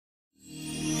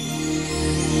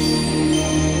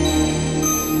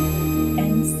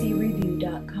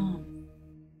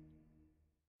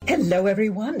Hello,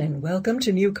 everyone, and welcome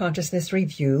to New Consciousness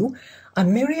Review.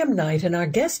 I'm Miriam Knight, and our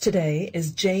guest today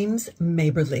is James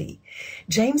Maberly.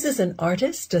 James is an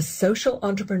artist, a social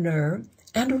entrepreneur,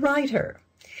 and a writer.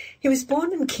 He was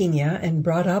born in Kenya and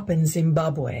brought up in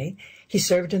Zimbabwe. He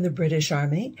served in the British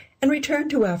Army and returned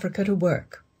to Africa to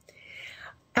work.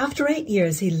 After 8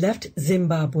 years, he left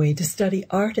Zimbabwe to study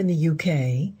art in the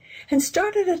UK and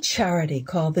started a charity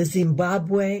called the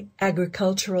Zimbabwe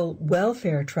Agricultural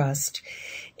Welfare Trust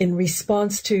in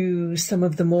response to some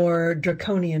of the more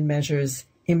draconian measures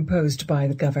imposed by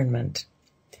the government.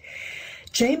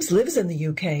 James lives in the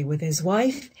UK with his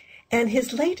wife, and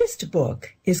his latest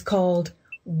book is called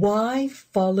Why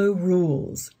Follow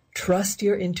Rules? Trust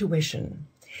Your Intuition.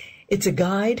 It's a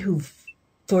guide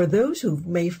for those who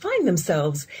may find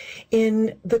themselves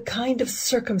in the kind of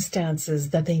circumstances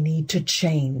that they need to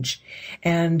change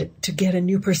and to get a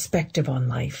new perspective on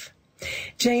life.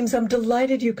 James, I'm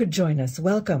delighted you could join us.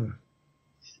 Welcome.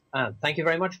 Thank you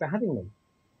very much for having me.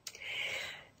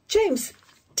 James,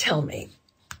 tell me,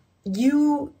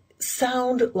 you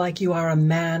sound like you are a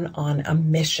man on a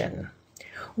mission.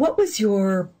 What was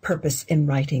your purpose in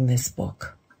writing this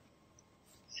book?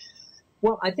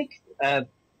 Well, I think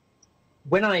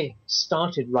when I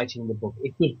started writing the book,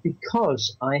 it was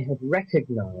because I had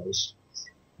recognized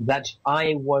that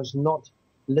I was not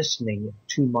listening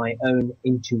to my own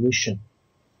intuition.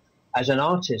 As an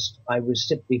artist, I was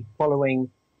simply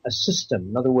following a system.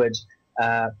 In other words,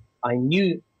 I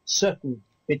knew certain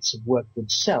bits of work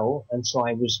would sell, and so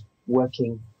I was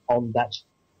working on that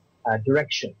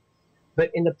direction.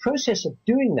 But in the process of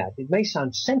doing that, it may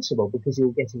sound sensible because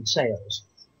you're getting sales,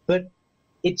 but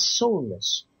it's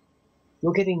soulless.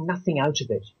 You're getting nothing out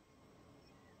of it.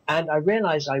 And I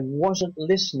realized I wasn't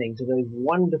listening to those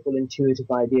wonderful intuitive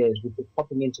ideas which were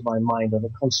popping into my mind on a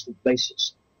constant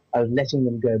basis. I was letting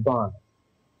them go by.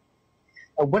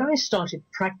 And when I started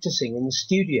practicing in the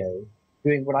studio,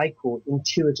 doing what I call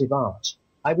intuitive art,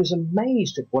 I was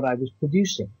amazed at what I was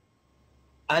producing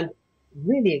and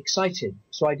really excited.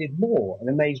 So I did more and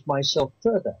amazed myself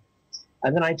further.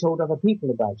 And then I told other people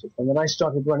about it. And then I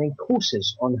started running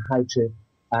courses on how to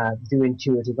do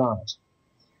intuitive art.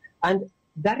 And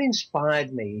that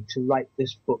inspired me to write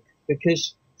this book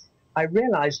because I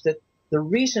realized that the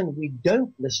reason we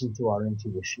don't listen to our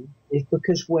intuition is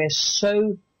because we're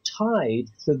so tied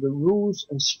to the rules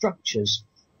and structures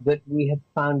that we have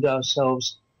found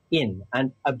ourselves in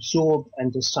and absorbed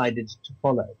and decided to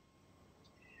follow.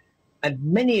 And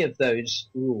many of those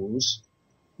rules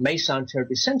may sound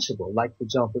terribly sensible, like, for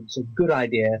example, it's a good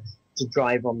idea to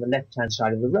drive on the left-hand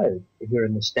side of the road if you're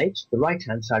in the States, the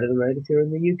right-hand side of the road if you're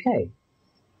in the UK.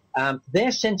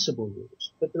 They're sensible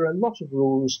rules, but there are a lot of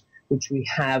rules which we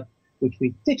have, which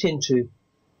we fit into,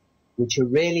 which are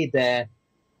really there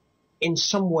in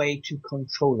some way to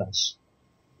control us.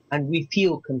 And we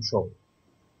feel control.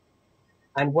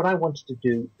 And what I wanted to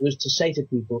do was to say to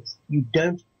people, you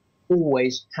don't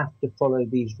always have to follow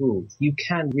these rules. You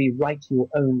can rewrite your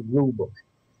own rule book.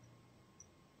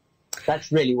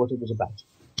 That's really what it was about.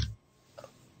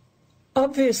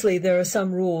 Obviously, there are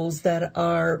some rules that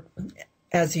are,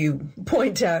 as you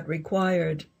point out,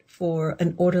 required for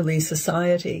an orderly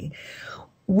society.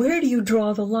 Where do you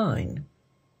draw the line?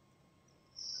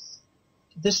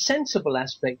 The sensible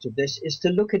aspect of this is to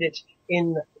look at it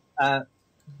in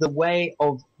the way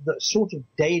of the sort of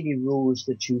daily rules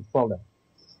that you follow.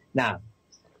 Now,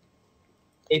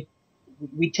 if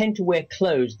we tend to wear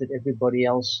clothes that everybody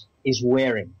else is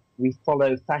wearing, we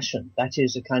follow fashion. That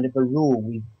is a kind of a rule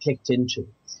we've clicked into.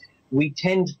 We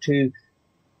tend to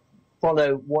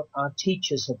follow what our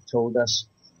teachers have told us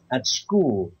at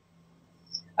school.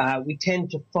 We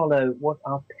tend to follow what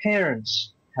our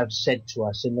parents have said to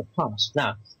us in the past.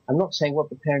 Now, I'm not saying what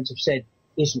the parents have said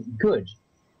isn't good,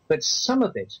 but some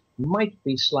of it might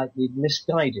be slightly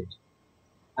misguided.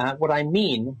 What I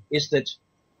mean is that,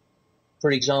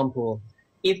 for example,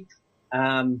 if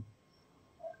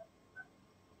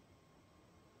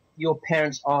your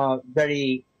parents are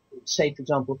very, say, for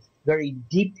example, very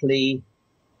deeply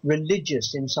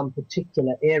religious in some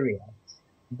particular area,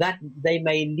 that they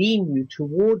may lean you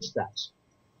towards that.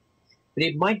 But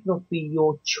it might not be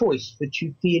your choice, but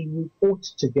you feel you ought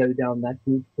to go down that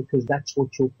route because that's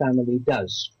what your family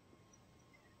does.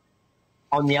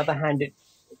 On the other hand,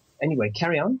 anyway,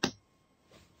 carry on.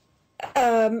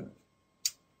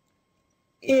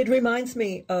 It reminds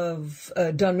me of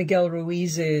Don Miguel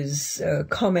Ruiz's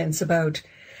comments about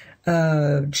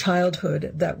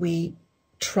childhood, that we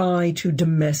try to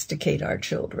domesticate our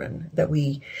children, that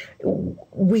we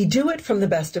do it from the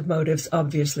best of motives,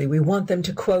 obviously. We want them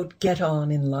to, quote, get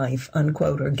on in life,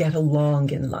 unquote, or get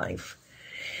along in life.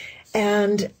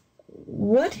 And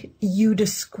what you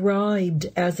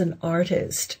described as an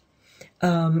artist,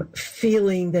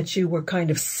 feeling that you were kind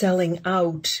of selling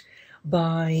out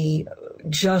by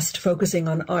just focusing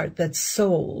on art that's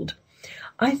sold,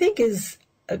 I think is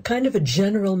a kind of a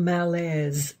general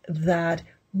malaise that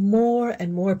more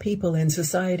and more people in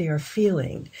society are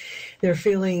feeling. They're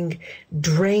feeling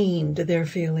drained. They're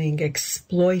feeling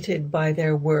exploited by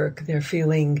their work. They're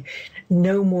feeling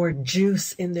no more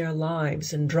juice in their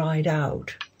lives and dried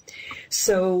out.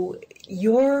 So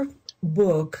your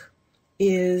book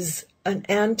is an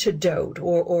antidote,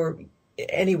 or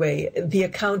anyway, the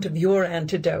account of your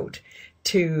antidote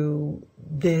to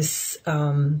this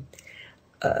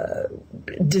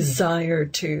desire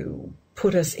to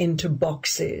put us into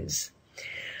boxes.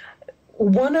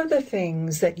 One of the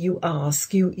things that you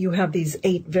ask, you have these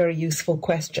 8 very useful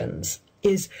questions,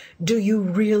 is, do you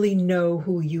really know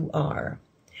who you are?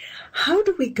 How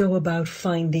do we go about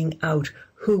finding out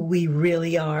who we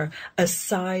really are,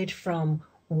 aside from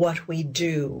what we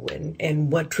do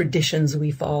and what traditions we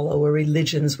follow or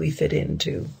religions we fit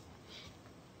into?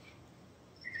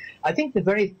 I think the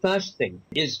very first thing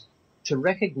is to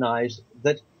recognize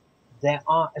that there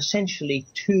are essentially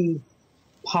 2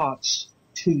 parts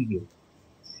to you.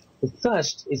 The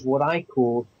first is what I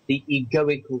call the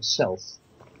egoical self.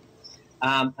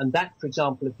 And that, for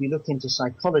example, if you look into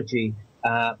psychology,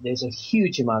 there's a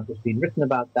huge amount that's been written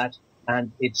about that,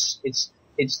 and it's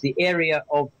the area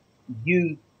of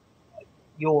you,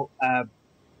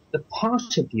 the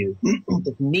part of you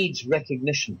that needs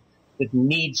recognition, that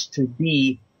needs to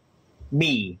be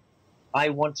me. I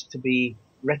want to be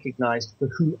recognized for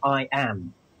who I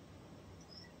am.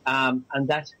 And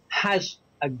that has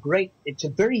it's a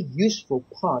very useful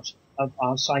part of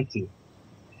our psyche.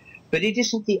 But it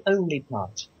isn't the only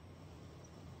part.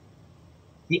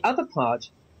 The other part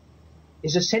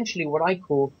is essentially what I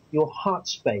call your heart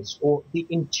space, or the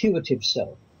intuitive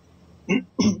self.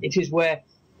 It is where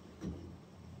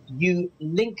you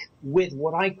link with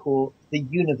what I call the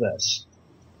universe.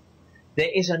 There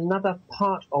is another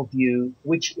part of you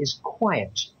which is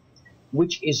quiet,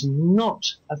 which is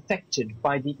not affected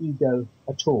by the ego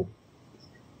at all.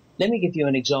 Let me give you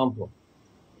an example.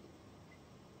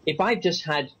 If I've just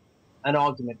had an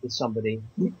argument with somebody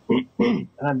and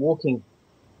I'm walking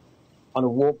on a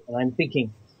walk and I'm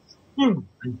thinking, I'm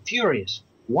furious.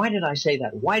 Why did I say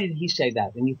that? Why did he say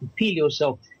that? And you can feel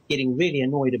yourself getting really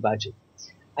annoyed about it.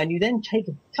 And you then take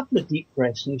a couple of deep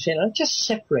breaths and you say, I'll just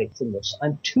separate from this.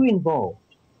 I'm too involved.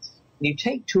 And you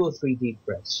take 2 or 3 deep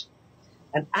breaths.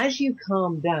 And as you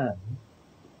calm down,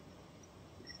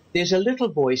 there's a little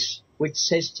voice which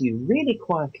says to you really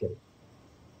quietly,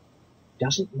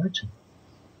 doesn't matter.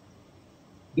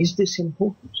 Is this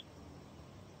important?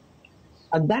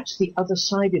 And that's the other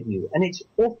side of you. And it's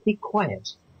awfully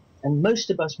quiet. And most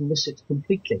of us miss it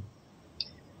completely.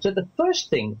 So the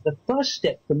first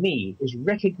step for me is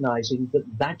recognizing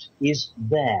that that is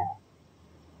there.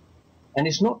 And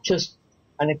it's not just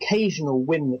an occasional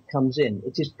whim that comes in.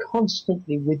 It is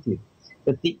constantly with you.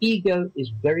 But the ego is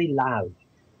very loud.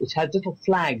 It has little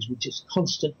flags which it's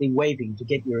constantly waving to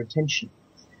get your attention.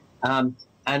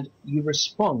 And you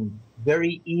respond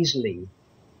very easily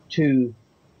to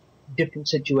different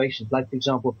situations. Like, for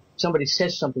example, somebody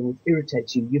says something which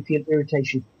irritates you. You feel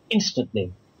irritation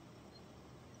instantly.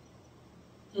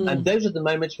 And those are the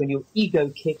moments when your ego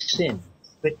kicks in.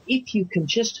 But if you can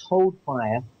just hold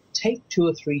fire, take 2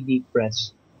 or 3 deep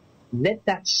breaths, let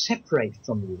that separate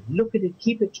from you. Look at it,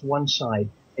 keep it to one side,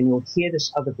 and you'll hear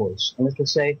this other voice. And it'll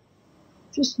say,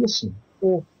 just listen,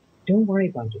 or don't worry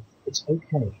about it. It's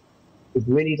okay. It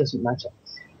really doesn't matter.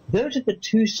 Those are the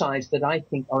 2 sides that I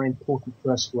think are important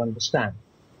for us to understand.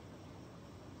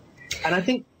 And I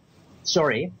think,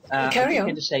 Carry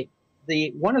on. To say,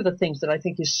 one of the things that I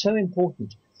think is so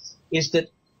important is that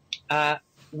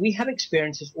we have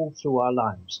experiences all through our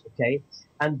lives, okay?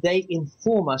 And they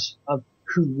inform us of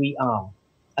who we are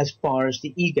as far as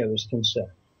the ego is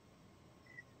concerned.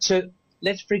 So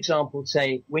let's, for example,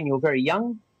 say when you're very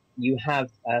young, you have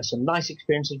some nice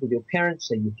experiences with your parents,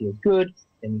 then you feel good,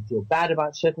 then you feel bad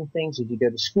about certain things. As you go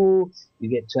to school, you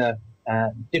get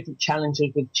different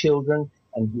challenges with children,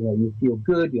 and you feel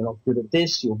good, you're not good at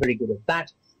this, you're very good at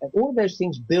that. And all of those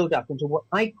things build up into what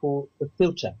I call the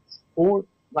filter, or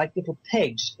like little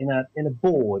pegs in a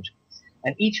board.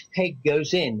 And each peg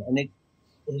goes in, and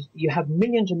you have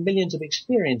millions and millions of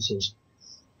experiences.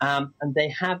 And they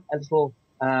have a little,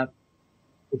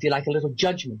 if you like, a little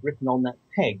judgment written on that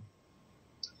peg.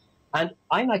 And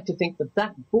I like to think that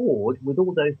that board with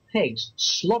all those pegs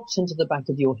slots into the back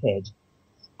of your head.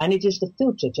 And it is the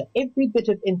filter to every bit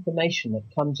of information that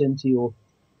comes into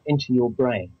your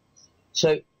brain.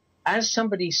 So as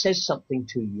somebody says something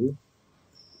to you,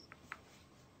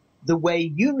 the way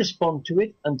you respond to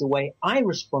it and the way I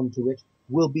respond to it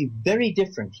will be very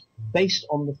different based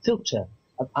on the filter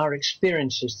of our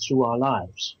experiences through our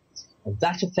lives. And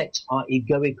that affects our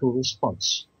egoical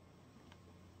response.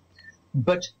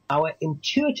 But our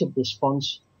intuitive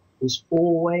response is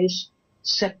always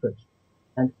separate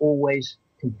and always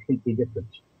completely different.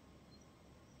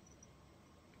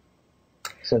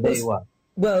 So there you are.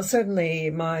 Well, certainly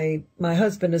my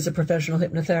husband is a professional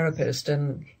hypnotherapist,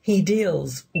 and he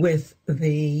deals with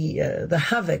the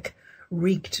havoc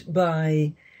wreaked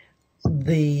by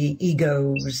the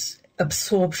ego's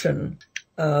absorption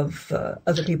of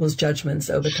other people's judgments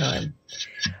over time,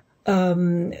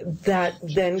 that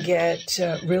then get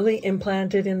really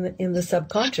implanted in the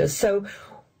subconscious. So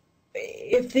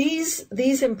if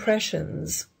these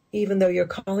impressions, even though you're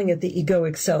calling it the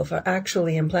egoic self, are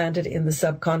actually implanted in the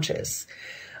subconscious,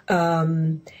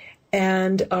 and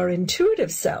our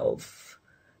intuitive self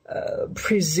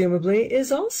presumably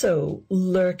is also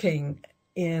lurking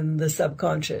in the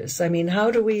subconscious. I mean,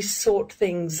 how do we sort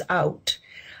things out?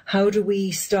 How do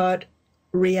we start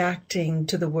reacting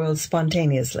to the world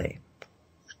spontaneously?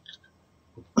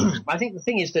 I think the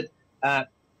thing is that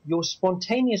your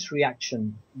spontaneous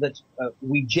reaction that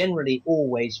we generally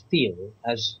always feel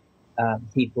as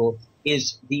people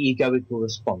is the egoical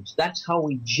response. That's how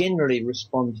we generally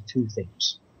respond to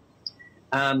things.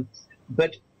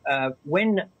 But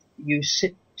when you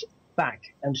sit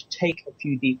back and take a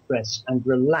few deep breaths and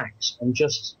relax and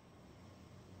just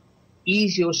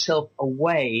ease yourself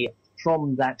away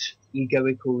from that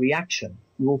egoical reaction,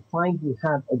 you will find you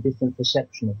have a different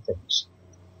perception of things.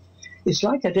 It's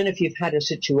like, I don't know if you've had a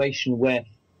situation where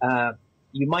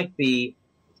you might be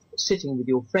sitting with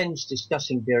your friends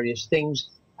discussing various things,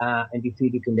 and you feel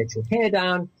you can let your hair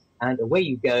down, and away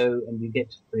you go, and you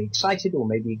get very excited, or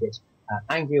maybe you get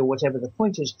angry, or whatever. The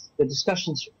point is, the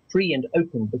discussion's free and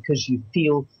open because you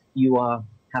feel you are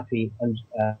happy and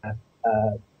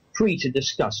free to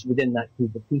discuss within that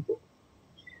group of people.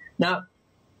 Now,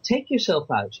 take yourself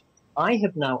out. I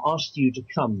have now asked you to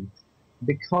come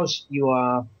because you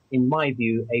are, in my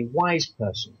view, a wise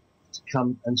person, to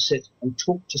come and sit and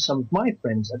talk to some of my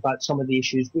friends about some of the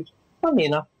issues which, funnily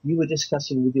enough, you were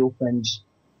discussing with your friends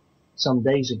some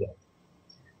days ago.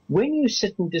 When you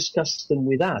sit and discuss them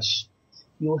with us,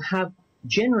 you'll have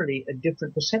generally a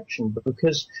different perception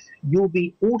because you'll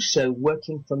be also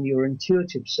working from your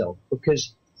intuitive self,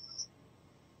 because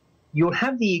you'll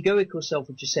have the egoical self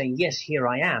which is saying, yes, here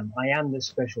I am this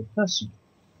special person,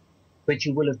 but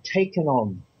you will have taken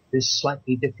on this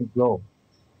slightly different role.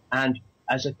 And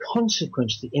as a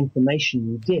consequence, the information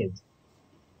you give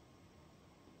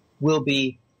will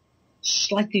be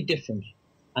slightly different.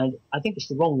 And I think it's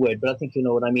the wrong word, but I think you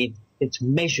know what I mean. It's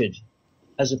measured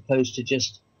as opposed to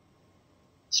just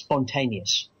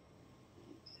spontaneous.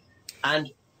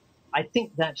 And I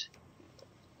think that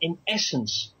in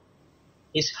essence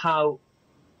is how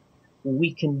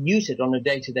we can use it on a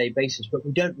day-to-day basis, but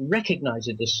we don't recognize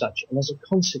it as such. And as a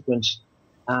consequence,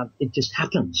 it just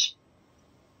happens.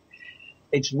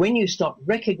 It's when you start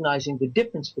recognizing the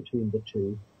difference between the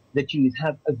two that you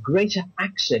have a greater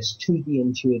access to the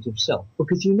intuitive self,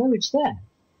 because you know it's there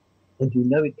and you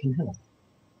know it can help.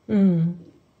 Mm.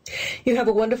 You have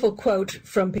a wonderful quote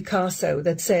from Picasso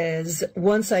that says,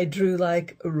 once I drew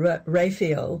like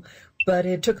Raphael, but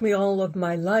it took me all of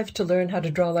my life to learn how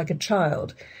to draw like a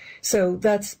child. So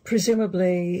that's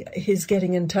presumably his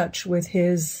getting in touch with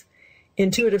his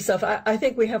intuitive self. I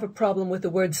think we have a problem with the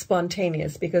word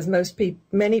spontaneous because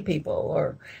many people,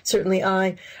 or certainly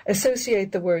I,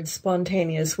 associate the word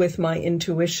spontaneous with my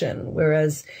intuition,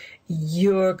 whereas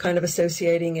you're kind of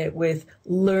associating it with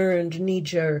learned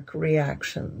knee-jerk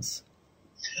reactions.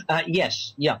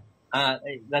 Yes, yeah,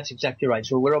 that's exactly right.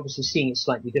 So we're obviously seeing it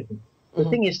slightly different. The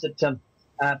thing is that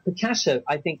Picasso,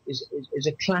 I think, is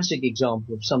a classic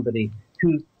example of somebody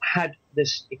who had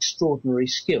this extraordinary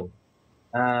skill.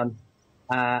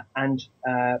 But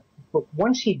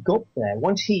once he got there,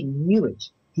 once he knew it,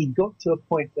 he got to a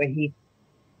point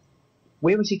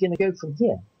where was he going to go from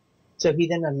here? So he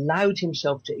then allowed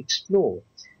himself to explore.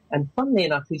 And funnily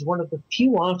enough, he's one of the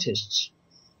few artists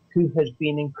who has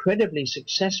been incredibly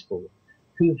successful,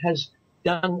 who has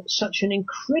done such an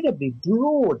incredibly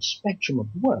broad spectrum of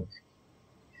work.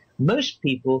 Most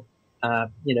people,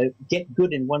 get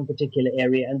good in one particular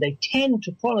area and they tend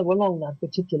to follow along that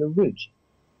particular route.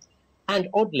 And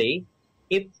oddly,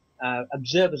 if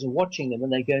observers are watching them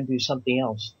and they go and do something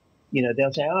else,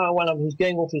 they'll say, oh, well, he's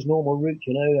going off his normal route,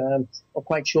 I'm not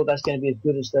quite sure that's going to be as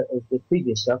good as the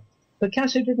previous stuff.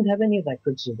 Picasso didn't have any of that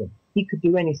criticism. He could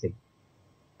do anything,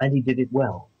 and he did it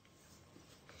well.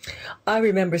 I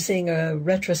remember seeing a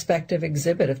retrospective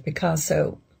exhibit of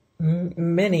Picasso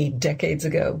many decades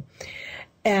ago,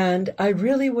 and I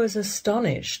really was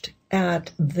astonished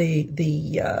at the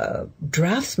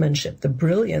draftsmanship, the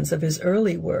brilliance of his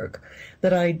early work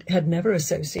that I had never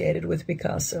associated with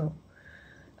Picasso.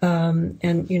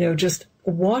 And, you know, just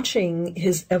watching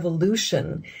his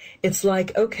evolution, it's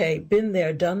like, okay, been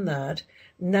there, done that.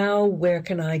 Now where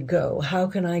can I go? How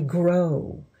can I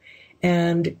grow?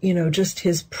 And, you know, just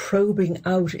his probing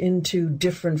out into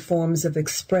different forms of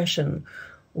expression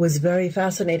was very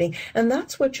fascinating. And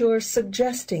that's what you're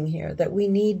suggesting here, that we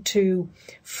need to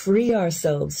free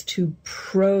ourselves to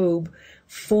probe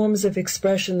forms of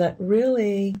expression that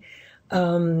really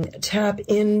tap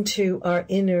into our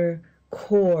inner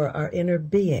core, our inner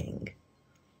being.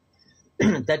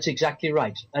 That's exactly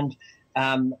right. And,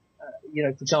 you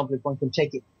know, for example, if one can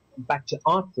take it back to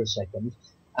art for a second,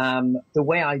 the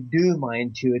way I do my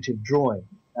intuitive drawing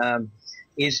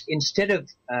is instead of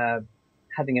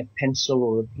having a pencil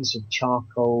or a piece of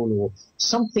charcoal or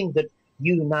something that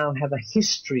you now have a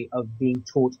history of being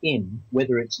taught in,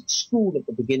 whether it's at school at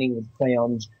the beginning with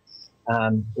crayons,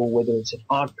 or whether it's at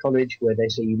art college where they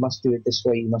say you must do it this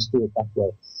way, you must do it that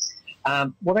way.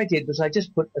 What I did was I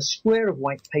just put a square of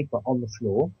white paper on the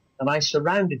floor and I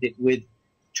surrounded it with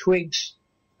twigs,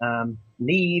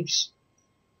 leaves,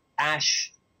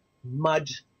 ash, mud,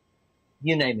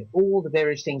 you name it, all the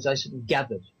various things I sort of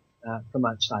gathered from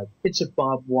outside. Bits of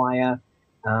barbed wire,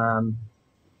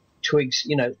 twigs,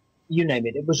 you know, you name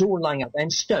it. It was all lying up there,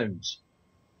 and stones.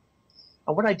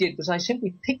 And what I did was I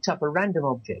simply picked up a random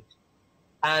object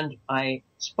and I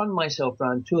spun myself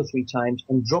around 2 or 3 times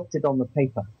and dropped it on the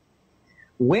paper.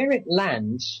 Where it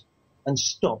lands and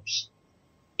stops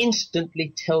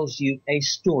instantly tells you a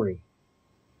story.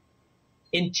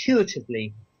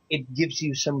 Intuitively, it gives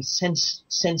you some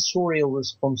sensorial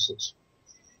responses.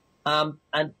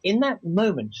 And in that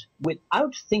moment,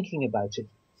 without thinking about it,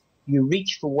 you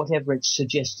reach for whatever it's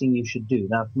suggesting you should do.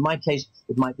 Now, in my case,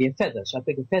 it might be a feather. So I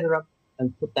pick a feather up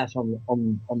and put that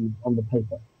on the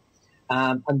paper.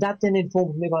 And that then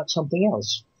informs me about something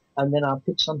else. And then I'll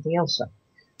pick something else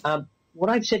up. What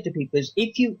I've said to people is,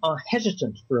 if you are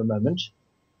hesitant for a moment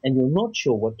and you're not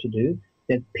sure what to do,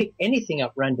 then pick anything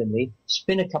up randomly,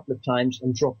 spin a couple of times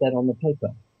and drop that on the paper.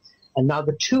 And now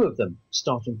the two of them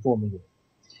start informing you.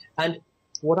 And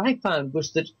what I found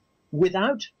was that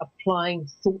without applying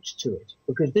thought to it,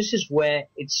 because this is where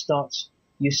it starts,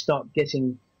 you start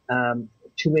getting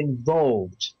too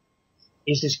involved.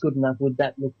 Is this good enough? Would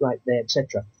that look right there,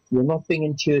 etc.? You're not being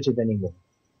intuitive anymore.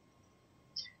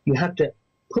 You have to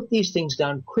put these things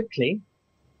down quickly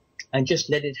and just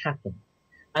let it happen.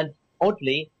 And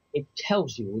oddly, it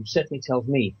tells you, it certainly tells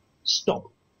me, stop,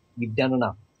 you've done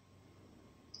enough.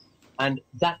 And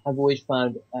that I've always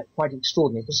found quite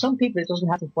extraordinary. For some people, it doesn't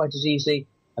happen quite as easily.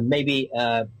 And maybe,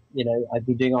 you know, I've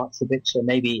been doing art for a bit, so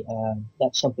maybe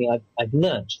that's something I've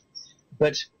learnt.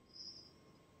 But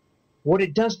what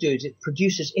it does do is it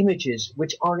produces images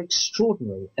which are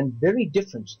extraordinary and very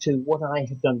different to what I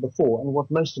had done before and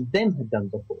what most of them had done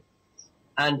before.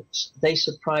 And they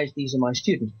surprised, these are my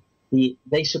students,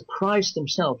 they surprised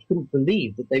themselves, couldn't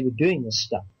believe that they were doing this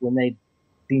stuff when they'd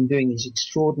been doing these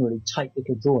extraordinarily tight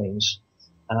little drawings,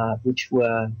 which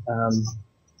were,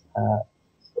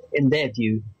 in their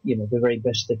view, you know, the very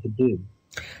best they could do.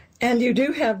 And you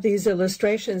do have these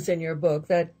illustrations in your book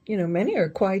that, you know, many are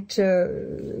quite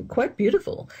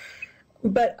beautiful.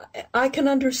 But I can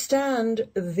understand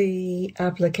the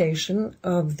application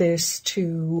of this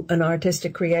to an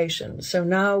artistic creation. So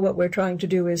now what we're trying to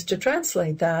do is to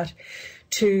translate that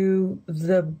to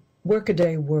the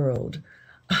workaday world.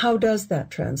 How does that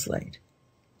translate?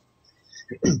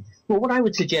 Well, what I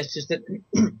would suggest is that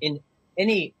in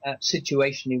any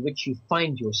situation in which you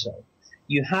find yourself,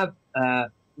 you have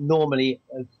normally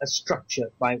a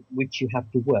structure by which you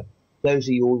have to work. Those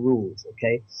are your rules,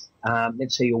 okay?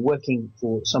 Let's say you're working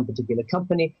for some particular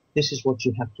company. This is what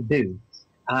you have to do.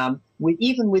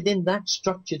 Even within that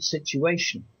structured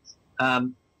situation,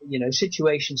 you know,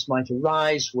 situations might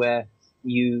arise where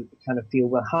you kind of feel,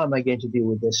 well, how am I going to deal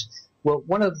with this? Well,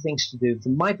 one of the things to do,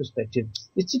 from my perspective,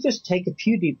 is to just take a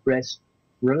few deep breaths,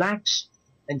 relax,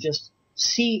 and just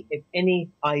see if any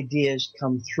ideas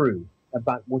come through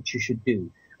about what you should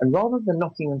do. And rather than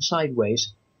knocking them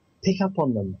sideways, pick up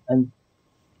on them and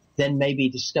then maybe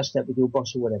discuss that with your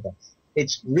boss or whatever.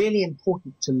 It's really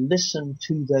important to listen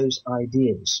to those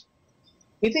ideas.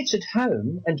 If it's at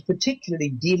home, and particularly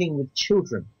dealing with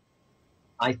children,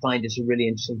 I find is a really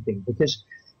interesting thing, because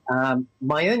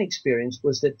my own experience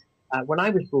was that when I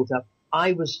was brought up,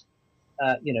 I was,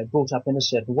 you know, brought up in a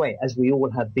certain way, as we all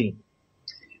have been.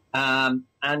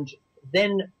 And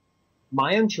then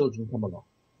my own children come along.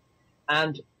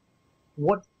 And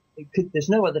there's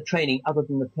no other training other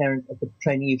than the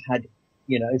training you've had,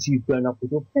 as you've grown up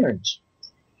with your parents.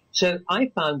 So I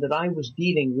found that I was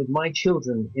dealing with my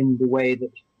children in the way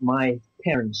that my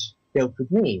parents dealt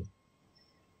with me.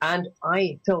 And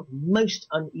I felt most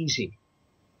uneasy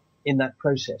in that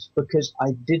process because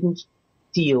I didn't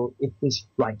feel it was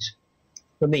right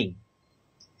for me.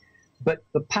 But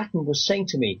the pattern was saying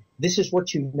to me, this is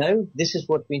what you know, this is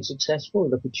what's been successful,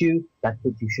 look at you, that's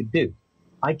what you should do.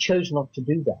 I chose not to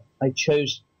do that. I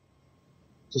chose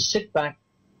to sit back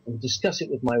and discuss it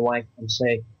with my wife and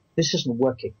say, this isn't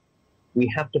working. We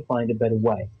have to find a better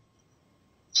way.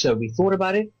 So we thought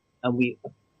about it and we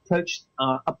approached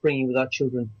our upbringing with our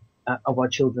children,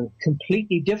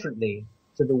 completely differently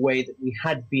to the way that we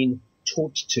had been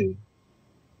taught to.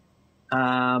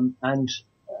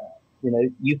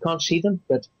 You can't see them,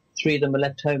 but 3 of them are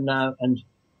left home now and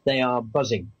they are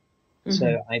buzzing. Mm-hmm.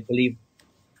 So I believe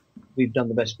we've done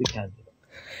the best we can.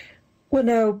 Well,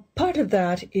 now, part of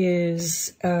that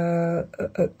is,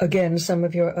 again, some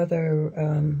of your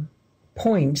other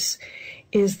points,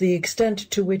 is the extent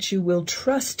to which you will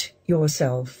trust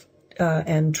yourself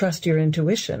and trust your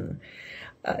intuition.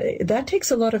 That takes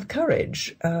a lot of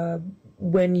courage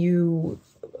when you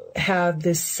have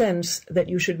this sense that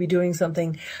you should be doing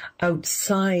something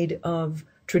outside of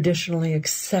traditionally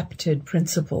accepted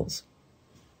principles.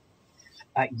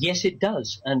 Yes, it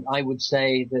does. And I would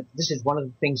say that this is one of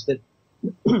the things that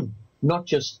not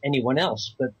just anyone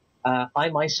else, but I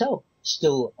myself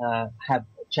still have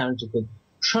challenges with.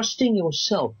 Trusting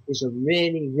yourself is a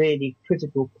really, really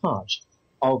critical part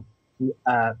of,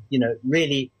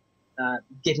 really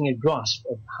getting a grasp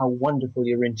of how wonderful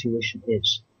your intuition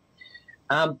is.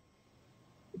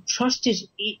 Trust is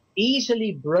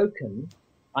easily broken,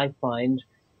 I find,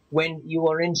 when you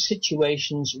are in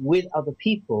situations with other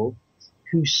people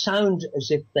who sound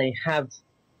as if they have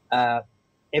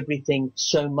everything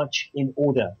so much in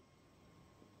order.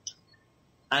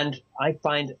 And I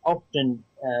find often,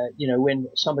 when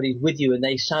somebody's with you and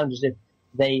they sound as if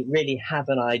they really have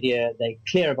an idea, they're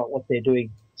clear about what they're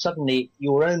doing, suddenly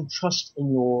your own trust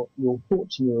in your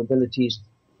thoughts and your abilities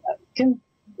can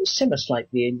simmer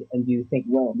slightly, and you think,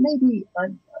 well, maybe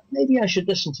I should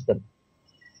listen to them.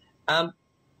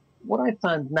 What I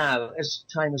found now, as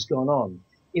time has gone on,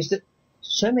 is that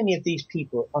so many of these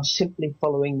people are simply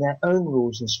following their own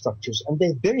rules and structures, and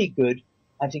they're very good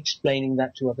at explaining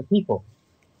that to other people.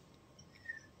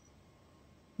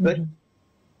 But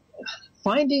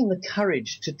finding the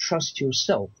courage to trust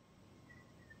yourself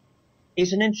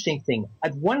is an interesting thing.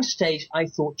 At one stage, I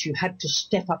thought you had to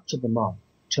step up to the mark,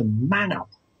 to man up,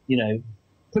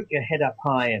 put your head up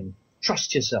high and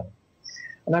trust yourself.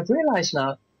 And I've realized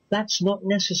now that's not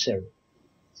necessary.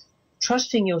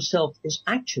 Trusting yourself is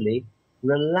actually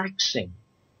relaxing,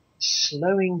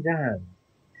 slowing down,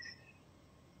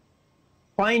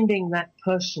 finding that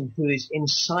person who is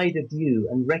inside of you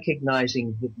and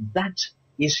recognizing that that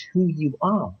is who you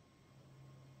are.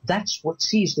 That's what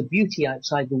sees the beauty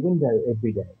outside the window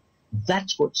every day.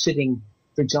 That's what's sitting,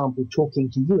 for example, talking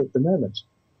to you at the moment.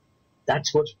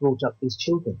 That's what's brought up these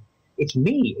children. It's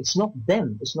me. It's not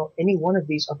them. It's not any one of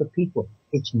these other people.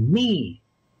 It's me.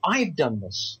 I've done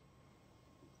this.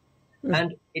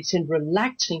 And it's in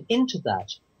relaxing into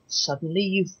that, suddenly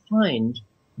you find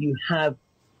you have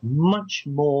much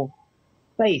more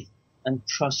faith and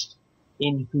trust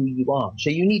in who you are.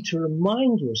 So you need to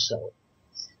remind yourself,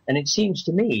 and it seems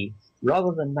to me,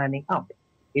 rather than manning up,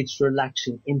 it's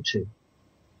relaxing into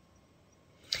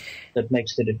that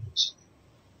makes the difference.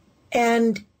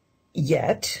 And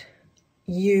yet,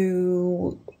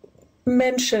 you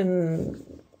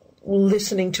mention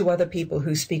listening to other people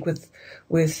who speak with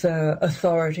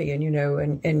authority,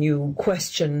 and you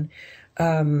question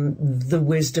the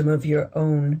wisdom of your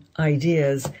own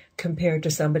ideas compared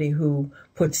to somebody who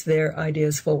puts their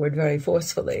ideas forward very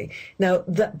forcefully. Now,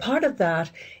 part of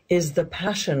that is the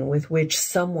passion with which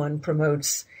someone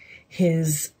promotes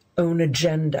his own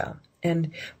agenda.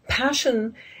 And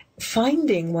passion,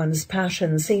 finding one's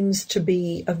passion, seems to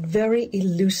be a very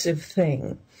elusive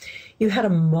thing. You had a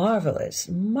marvelous,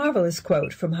 marvelous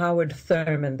quote from Howard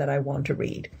Thurman that I want to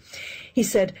read. He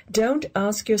said, "Don't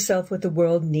ask yourself what the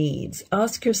world needs.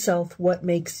 Ask yourself what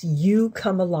makes you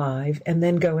come alive, and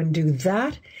then go and do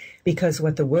that, because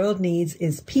what the world needs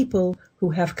is people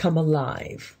who have come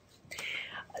alive."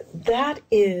 That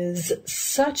is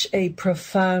such a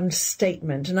profound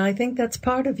statement, and I think that's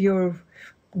part of your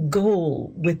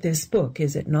goal with this book,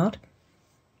 is it not?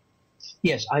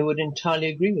 Yes, I would entirely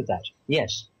agree with that.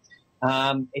 Yes.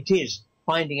 It is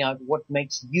finding out what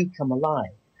makes you come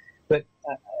alive.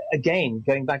 again,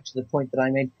 going back to the point that I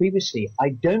made previously, I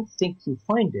don't think you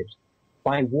find it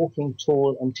by walking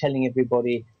tall and telling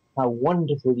everybody how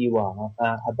wonderful you are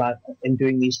about and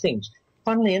doing these things.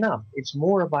 Funnily enough, it's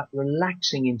more about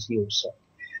relaxing into yourself.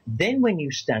 Then when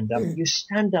you stand up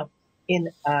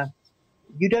in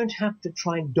you don't have to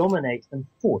try and dominate and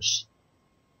force.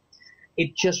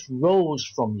 It just rolls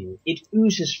from you. It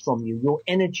oozes from you. Your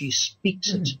energy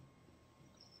speaks it.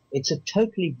 It's a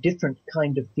totally different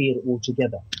kind of feel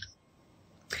altogether.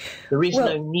 There is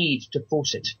no need to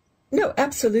force it. No,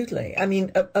 absolutely. I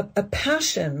mean, a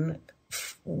passion,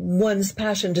 one's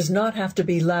passion does not have to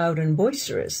be loud and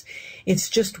boisterous. It's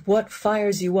just what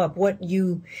fires you up, what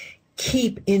you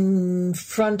keep in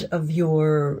front of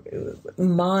your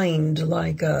mind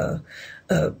like a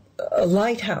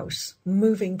lighthouse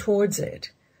moving towards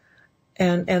it.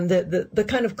 And the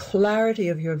kind of clarity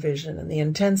of your vision and the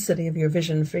intensity of your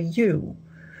vision for you.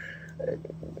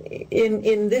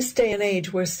 In this day and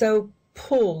age, we're so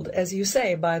pulled, as you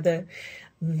say, by the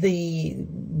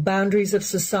boundaries of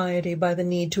society, by the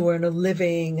need to earn a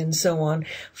living and so on.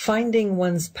 Finding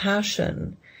one's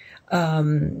passion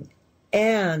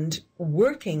and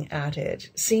working at it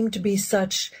seem to be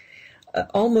such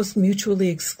almost mutually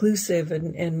exclusive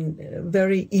and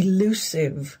very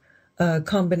elusive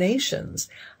combinations.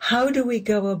 How do we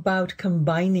go about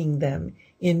combining them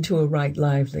into a right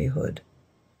livelihood?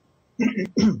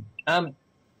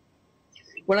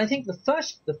 Well, I think the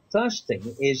first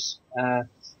thing is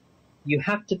you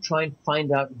have to try and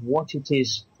find out what it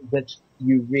is that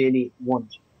you really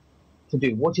want to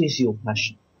do. What is your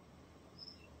passion?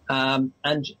 And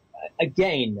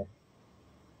again,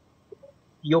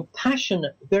 your passion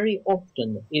very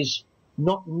often is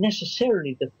not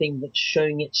necessarily the thing that's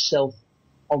showing itself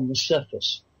on the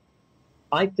surface.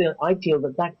 I feel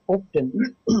that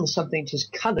often is something that is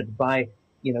coloured by,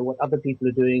 what other people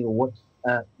are doing or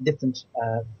what different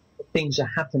things are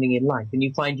happening in life. And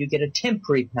you find you get a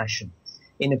temporary passion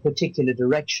in a particular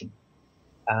direction.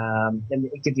 Let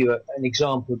me give you an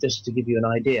example just to give you an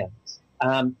idea.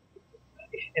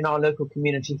 In our local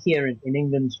community here in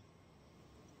England,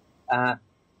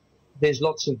 there's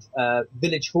lots of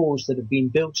village halls that have been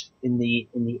built in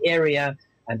the area,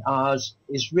 and ours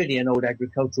is really an old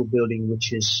agricultural building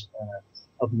which is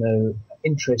of no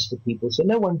interest to people, so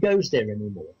no one goes there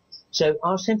anymore. So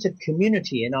our sense of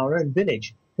community in our own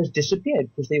village has disappeared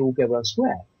because they all go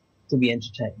elsewhere to be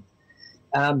entertained.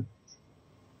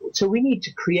 So we need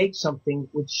to create something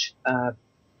which,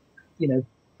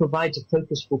 provides a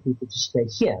focus for people to stay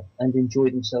here and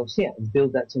enjoy themselves here and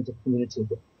build that sense of community.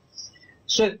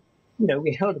 So,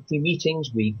 we held a few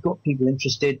meetings, we got people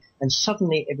interested, and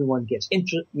suddenly everyone gets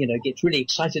really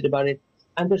excited about it,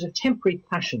 and there's a temporary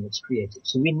passion that's created.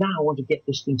 So we now want to get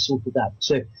this thing sorted out.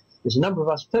 So there's a number of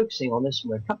us focusing on this,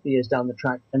 and we're a couple of years down the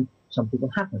track, and something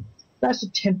will happen. That's a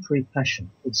temporary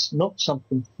passion. It's not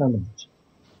something permanent.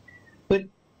 But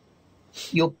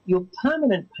your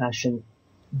permanent passion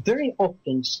very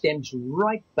often stems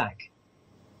right back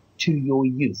to your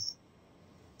youth.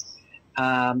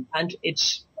 And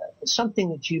it's something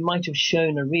that you might have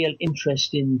shown a real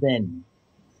interest in then.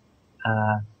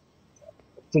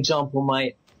 For example,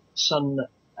 my son,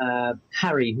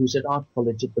 Harry, who's at art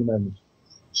college at the moment,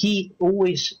 he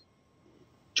always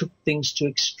took things to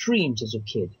extremes as a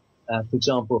kid. For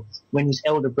example, when his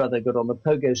elder brother got on the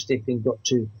pogo stick and got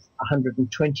to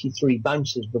 123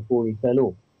 bounces before he fell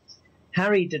off,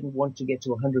 Harry didn't want to get to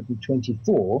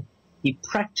 124. He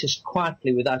practiced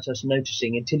quietly without us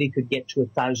noticing until he could get to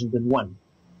 1,001.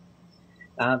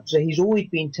 So he's always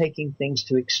been taking things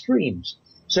to extremes.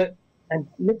 So, and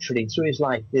literally through his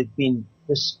life, there's been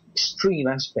this extreme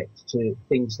aspect to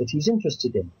things that he's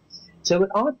interested in. So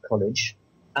at art college,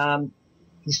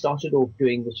 he started off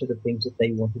doing the sort of things that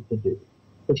they wanted to do.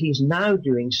 But he's now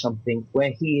doing something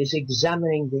where he is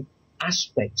examining the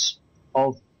aspects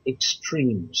of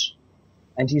extremes.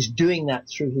 And he's doing that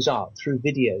through his art, through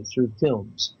video, through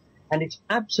films. And it's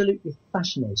absolutely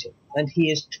fascinating. And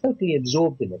he is totally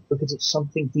absorbed in it because it's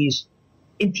something he's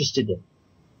interested in.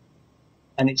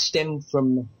 And it stemmed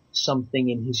from something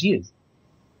in his youth.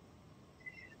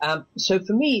 So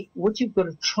for me, what you've got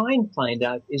to try and find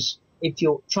out is, if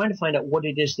you're trying to find out what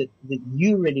it is that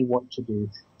you really want to do,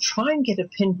 try and get a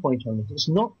pinpoint on it. It's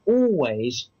not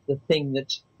always the thing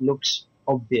that looks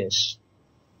obvious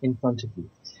in front of you.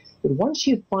 But once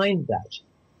you find that,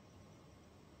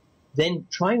 then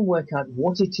try and work out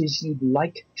what it is you'd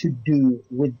like to do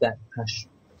with that passion.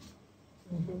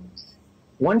 Mm-hmm.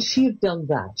 Once you've done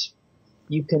that,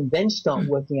 you can then start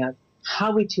working out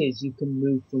how it is you can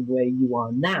move from where you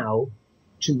are now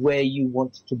to where you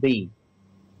want to be.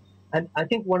 And I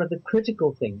think one of the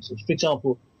critical things is, for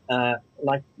example,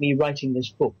 like me writing this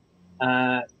book,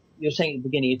 you're saying at the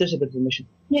beginning, it is a bit of a mission.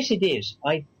 Yes, it is.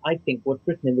 I think what's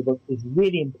written in the book is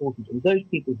really important. And those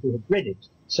people who have read it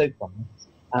so far,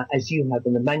 as you have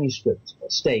in the manuscript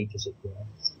stage, as it were,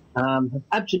 have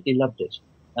absolutely loved it.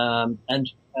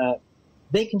 And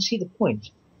they can see the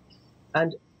point.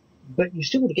 But you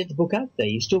still got to get the book out there.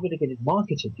 You still got to get it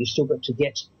marketed. You still got to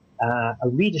get a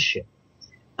readership.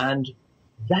 And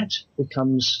that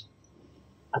becomes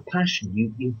a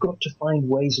passion. You've got to find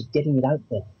ways of getting it out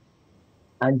there.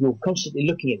 And you're constantly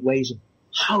looking at ways of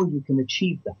how you can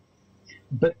achieve that.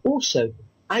 But also,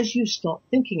 as you start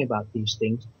thinking about these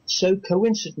things, so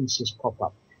coincidences pop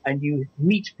up, and you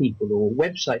meet people, or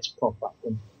websites pop up,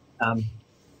 and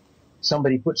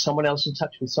somebody puts someone else in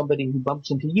touch with somebody who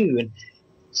bumps into you, and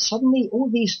suddenly all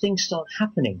these things start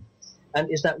happening.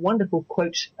 And is that wonderful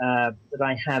quote that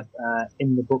I have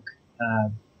in the book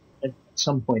at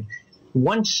some point.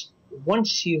 Once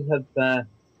you have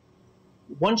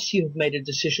made a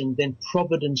decision, then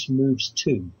providence moves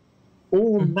too.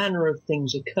 All manner of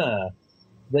things occur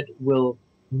that will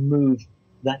move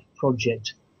that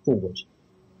project forward.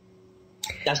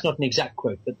 That's not an exact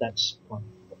quote, but that's one.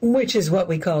 Which is what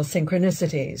we call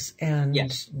synchronicities. And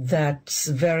yes. That's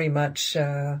very much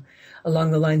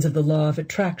along the lines of the law of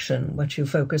attraction. What you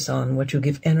focus on, what you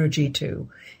give energy to,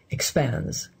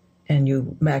 expands, and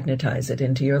you magnetize it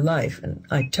into your life. And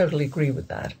I totally agree with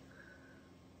that.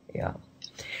 Yeah.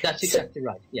 That's exactly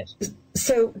right, yes.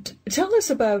 So tell us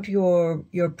about your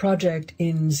project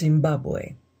in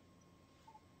Zimbabwe.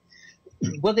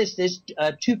 Well, there's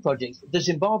two projects. The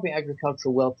Zimbabwe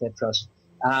Agricultural Welfare Trust,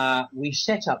 we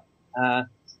set up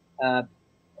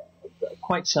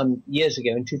quite some years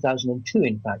ago, in 2002,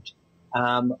 in fact,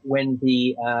 when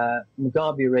the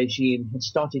Mugabe regime had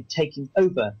started taking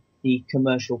over the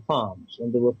commercial farms.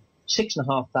 And there were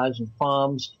 6,500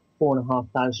 farms,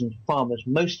 4,500 farmers,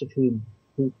 most of whom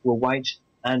were white,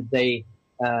 and they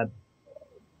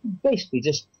basically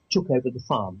just took over the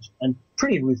farms, and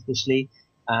pretty ruthlessly.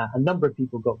 A number of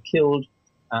people got killed,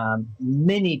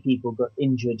 many people got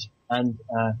injured, and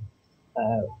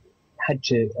had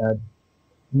to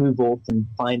move off and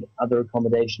find other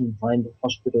accommodation, find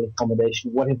hospital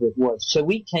accommodation, whatever it was. So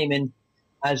we came in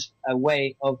as a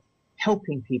way of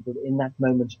helping people in that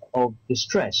moment of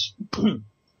distress.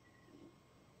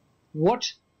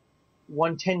 What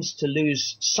one tends to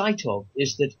lose sight of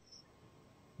is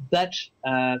that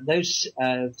those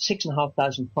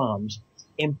 6,500 farms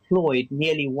employed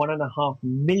nearly 1.5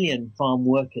 million farm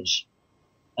workers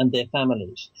and their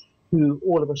families, who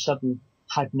all of a sudden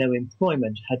had no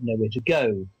employment, had nowhere to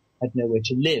go, had nowhere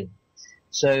to live.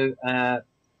 So the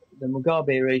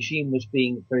Mugabe regime was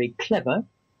being very clever.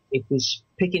 It was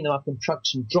picking them up in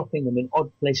trucks and dropping them in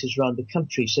odd places around the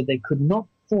country, so they could not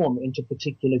form into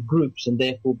particular groups and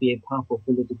therefore be a powerful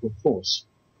political force.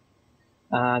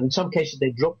 In some cases,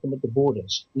 they dropped them at the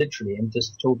borders, literally, and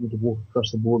just told them to walk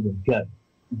across the border and go,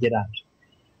 and get out.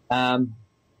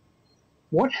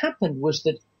 What happened was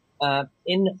that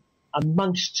in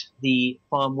amongst the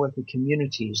farm worker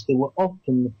communities, there were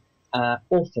often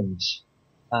orphans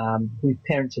whose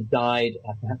parents had died,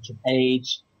 perhaps of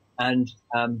AIDS, and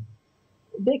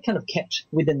they kind of kept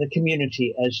within the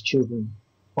community as children,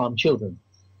 farm children.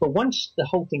 But once the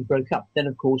whole thing broke up, then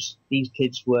of course these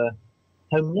kids were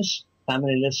homeless,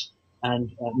 familyless,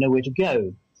 and nowhere to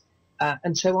go.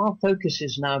 And so our focus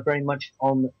is now very much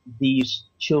on these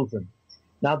children.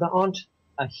 Now, there aren't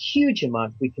a huge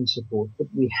amount we can support, but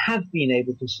we have been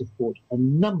able to support a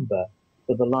number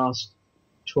for the last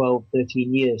 12,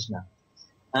 13 years now.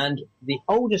 And the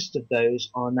oldest of those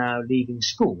are now leaving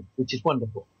school, which is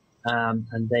wonderful.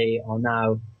 And they are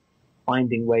now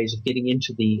finding ways of getting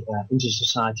into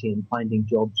society and finding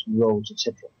jobs and roles,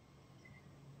 etc.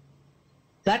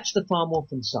 That's the farm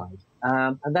orphan side,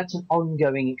 and that's an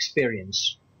ongoing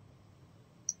experience.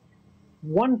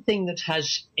 One thing that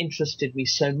has interested me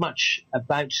so much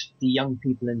about the young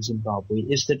people in Zimbabwe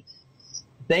is that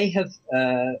they have,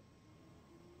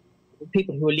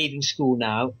 people who are leaving school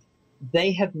now,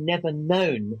 they have never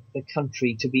known the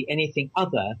country to be anything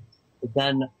other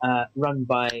than run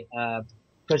by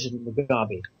President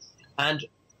Mugabe. And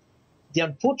the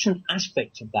unfortunate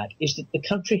aspect of that is that the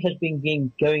country has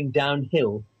been going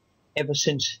downhill ever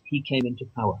since he came into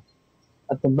power.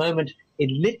 At the moment, it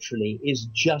literally is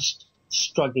just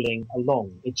struggling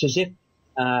along. It's as if,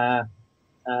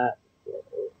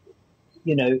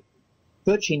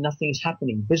 virtually nothing is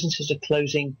happening. Businesses are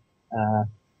closing.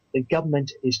 The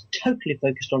government is totally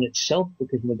focused on itself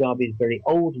because Mugabe is very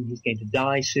old and he's going to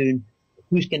die soon.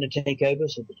 Who's going to take over?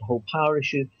 So there's a whole power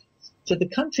issue. So the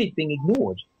country is being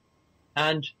ignored.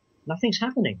 and nothing's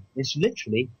happening. It's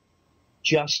literally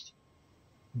just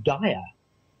dire.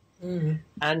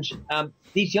 And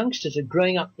these youngsters are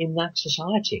growing up in that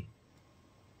society,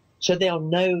 so they'll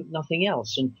know nothing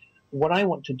else. And what I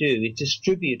want to do is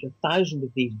distribute 1,000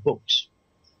 of these books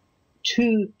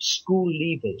to school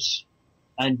leavers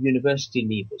and university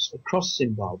leavers across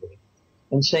Zimbabwe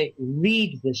and say,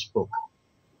 read this book.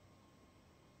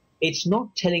 It's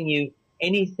not telling you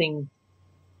anything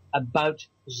about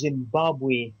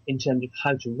Zimbabwe in terms of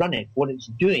how to run it. What it's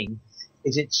doing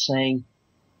is it's saying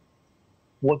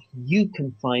what you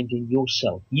can find in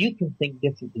yourself. You can think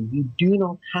differently. You do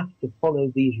not have to follow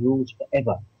these rules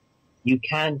forever. You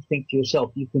can think to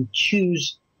yourself. You can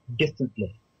choose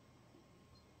differently.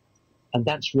 And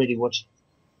that's really what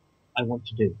I want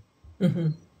to do. Mm-hmm.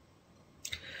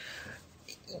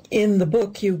 In the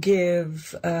book, you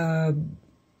give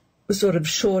sort of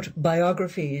short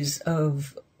biographies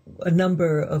of a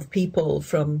number of people,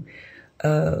 from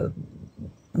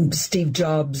Steve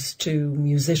Jobs to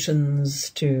musicians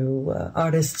to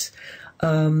artists.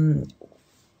 Do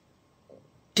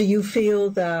you feel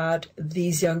that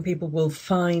these young people will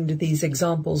find these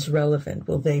examples relevant?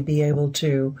 Will they be able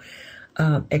to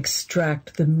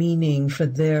extract the meaning for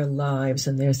their lives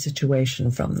and their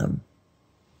situation from them?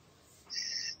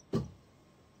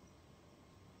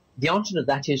 The answer to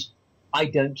that is, I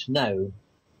don't know.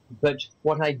 But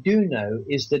what I do know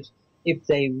is that if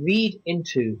they read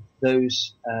into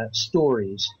those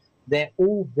stories, they're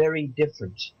all very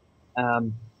different.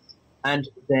 And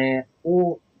they're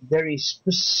all very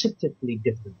specifically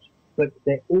different. But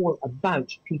they're all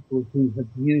about people who have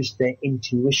used their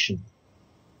intuition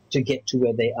to get to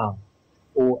where they are.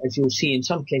 Or, as you'll see, in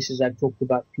some cases I've talked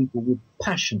about people with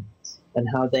passion and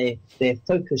how their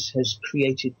focus has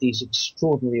created these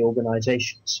extraordinary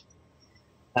organizations.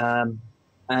 And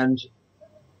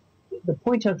the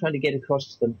point I'm trying to get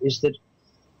across to them is that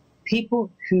people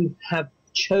who have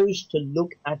chose to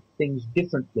look at things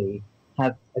differently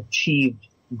have achieved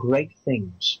great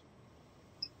things.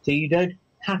 So you don't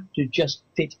have to just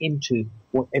fit into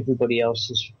what everybody else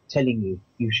is telling you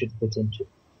you should fit into.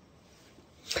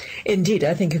 Indeed,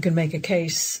 I think you can make a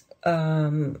case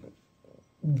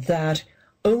that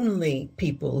only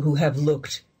people who have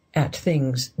looked at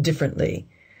things differently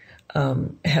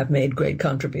have made great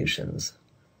contributions.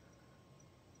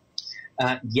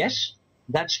 Yes,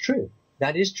 that's true.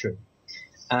 That is true.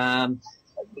 The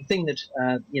thing that,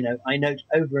 I note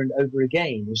over and over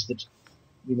again is that,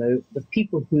 the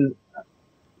people who,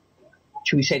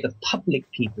 should we say the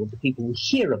public people, the people we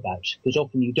hear about, because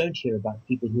often you don't hear about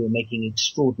people who are making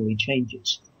extraordinary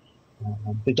changes.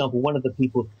 For example, one of the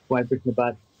people who I've written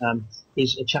about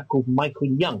is a chap called Michael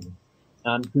Young,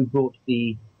 who brought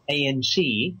the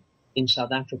ANC in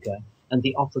South Africa and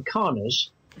the Afrikaners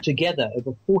together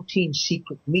over 14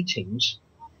 secret meetings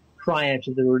prior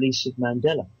to the release of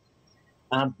Mandela.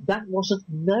 That wasn't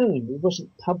known, it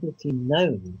wasn't publicly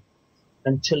known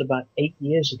until about 8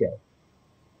 years ago.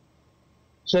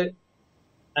 So,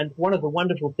 and one of the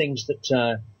wonderful things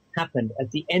that happened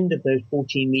at the end of those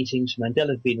 14 meetings,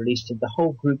 Mandela had been released, and the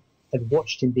whole group had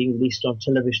watched him being released on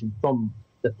television from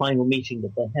the final meeting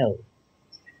that they held.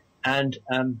 And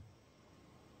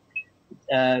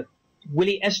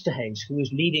Willie Esterhazy, who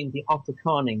was leading the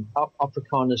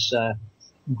Afrikaners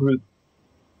group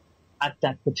at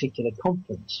that particular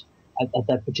conference, at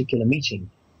that particular meeting,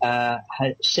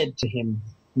 had said to him,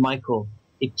 Michael,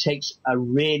 it takes a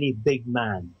really big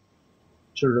man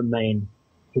to remain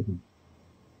hidden,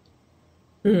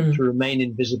 to remain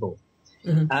invisible.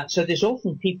 So there's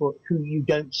often people who you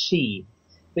don't see,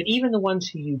 but even the ones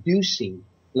who you do see,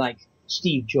 like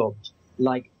Steve Jobs,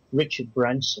 like Richard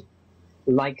Branson,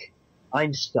 like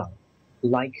Einstein,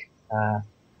 like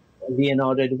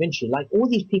Leonardo da Vinci, like all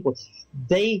these people,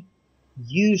 they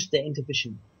used their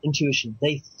intuition,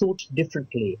 they thought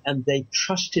differently, and they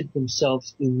trusted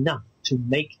themselves enough to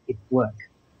make it work.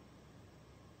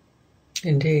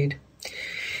 Indeed.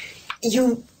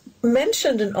 You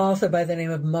mentioned an author by the name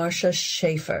of Marcia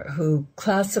Schaefer, who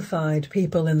classified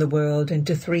people in the world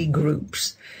into three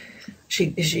groups.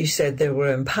 She said there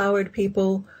were empowered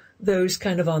people, those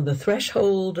kind of on the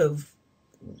threshold of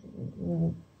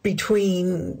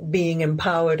between being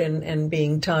empowered and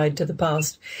being tied to the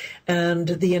past, and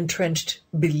the entrenched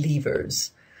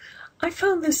believers. I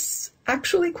found this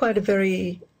actually quite a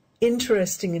very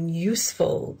interesting and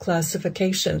useful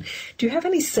classification. Do you have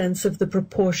any sense of the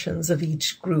proportions of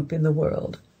each group in the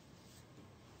world?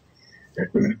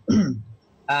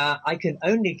 I can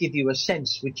only give you a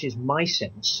sense, which is my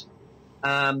sense.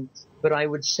 But I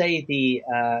would say the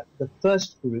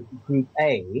first group, Group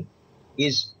A,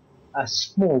 is a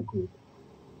small group.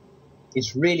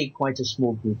 It's really quite a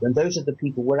small group, and those are the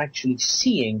people we're actually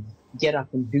seeing get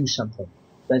up and do something.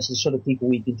 That's the sort of people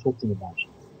we've been talking about.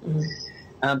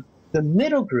 Mm-hmm. The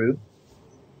middle group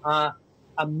are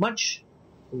a much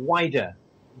wider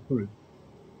group,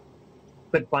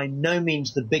 but by no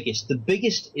means the biggest. The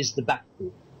biggest is the back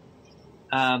group.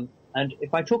 And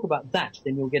if I talk about that,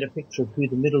 then you'll get a picture of who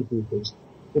the middle group is.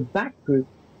 The back group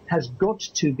has got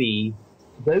to be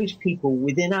those people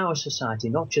within our society,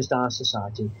 not just our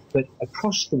society, but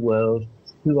across the world,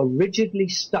 who are rigidly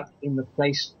stuck in the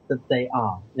place that they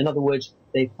are. In other words,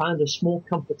 they've found a small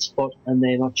comfort spot and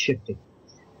they're not shifting.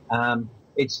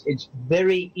 It's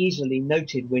very easily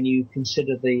noted when you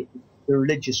consider the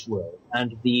religious world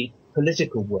and the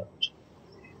political world.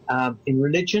 In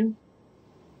religion,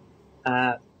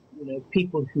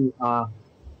 people who are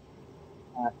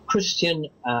Christian,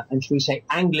 and shall we say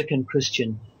Anglican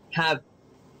Christian, have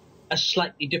a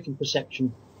slightly different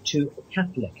perception to a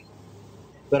Catholic.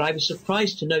 But I was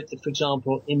surprised to note that, for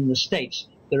example, in the States,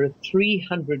 there are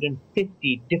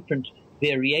 350 different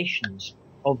variations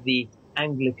of the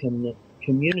Anglican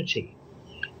community.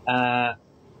 It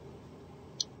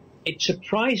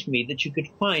surprised me that you could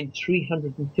find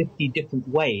 350 different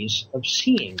ways of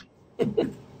seeing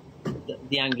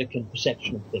the Anglican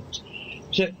perception of things.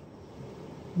 So,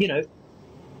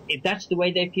 if that's the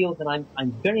way they feel, then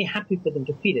I'm very happy for them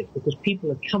to feel it, because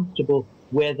people are comfortable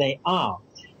where they are.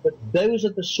 But those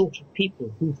are the sort of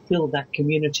people who fill that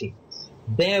community,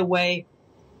 their way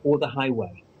or the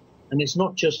highway. And it's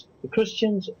not just the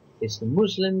Christians, it's the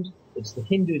Muslims, it's the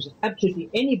Hindus, it's absolutely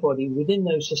anybody within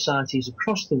those societies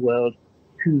across the world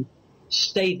who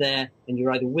stay there, and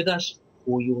you're either with us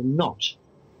or you're not.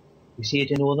 We see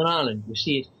it in Northern Ireland. We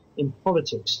see it in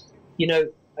politics.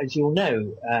 As you'll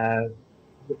know,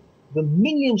 the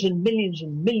millions and millions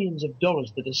and millions of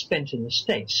dollars that are spent in the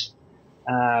States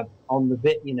on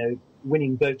the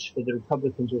winning votes for the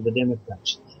Republicans or the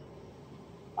Democrats.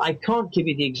 I can't give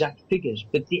you the exact figures,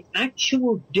 but the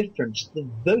actual difference, the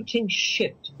voting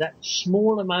shift, that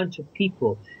small amount of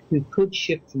people who could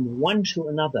shift from one to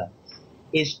another,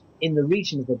 is in the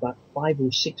region of about 5 or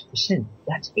 6%.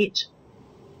 That's it.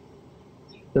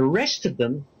 The rest of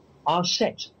them are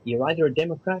set. You're either a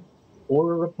Democrat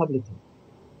or a Republican.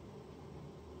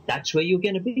 That's where you're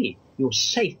going to be. You're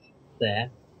safe there,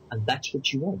 and that's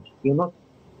what you want. You're not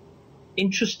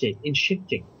interested in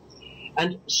shifting.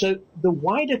 And so the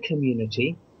wider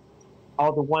community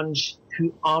are the ones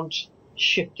who aren't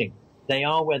shifting. They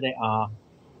are where they are,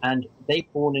 and they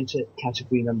fall into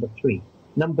category number 3.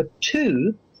 Number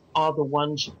 2 are the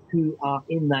ones who are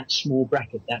in that small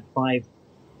bracket, that 5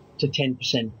 to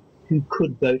 10%, who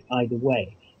could vote either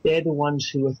way. They're the ones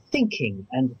who are thinking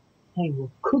and saying,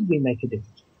 well, could we make a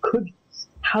difference?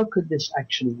 How could this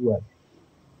actually work?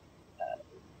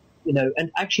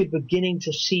 And actually beginning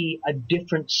to see a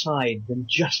different side than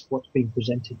just what's being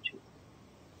presented to you.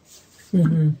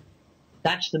 Mm-hmm.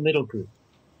 That's the middle group.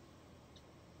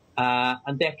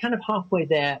 And they're kind of halfway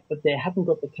there, but they haven't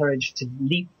got the courage to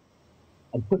leap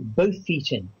and put both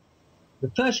feet in.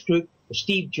 The first group, the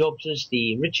Steve Jobses,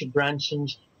 the Richard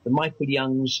Bransons, the Michael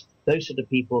Youngs, those are the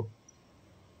people,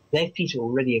 their feet are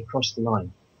already across the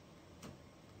line.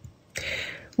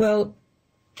 Well,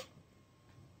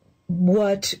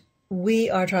 what we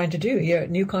are trying to do here at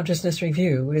New Consciousness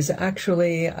Review is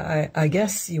actually, I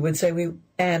guess you would say you,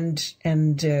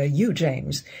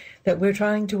 James, that we're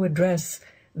trying to address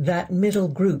that middle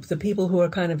group, the people who are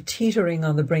kind of teetering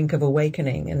on the brink of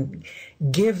awakening, and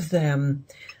give them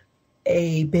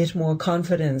a bit more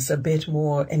confidence, a bit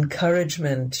more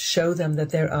encouragement, show them that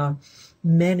there are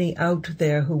many out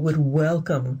there who would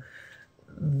welcome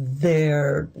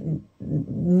their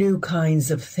new kinds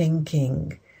of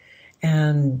thinking,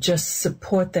 and just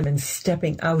support them in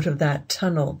stepping out of that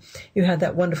tunnel. You had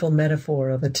that wonderful metaphor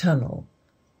of a tunnel.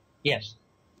 Yes.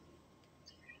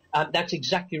 That's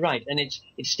exactly right. And it's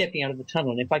stepping out of the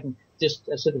tunnel. And if I can just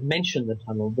sort of mention the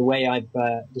tunnel, the way I've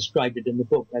described it in the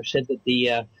book, I've said that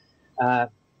the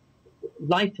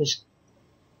life has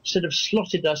sort of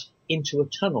slotted us into a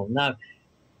tunnel. Now,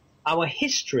 our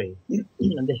history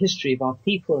and the history of our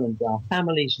people and our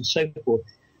families and so forth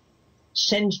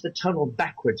sends the tunnel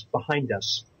backwards behind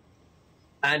us.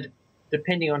 And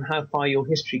depending on how far your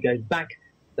history goes back,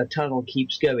 the tunnel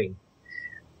keeps going.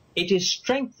 It is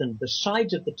strengthened, the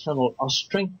sides of the tunnel are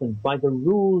strengthened by the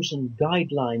rules and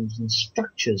guidelines and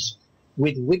structures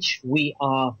with which we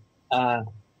are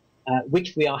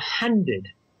handed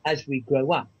as we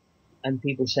grow up. And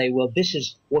people say, well, this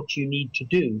is what you need to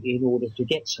do in order to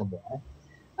get somewhere.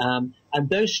 And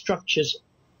those structures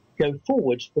go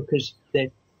forwards because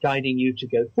they're guiding you to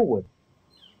go forward.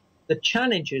 The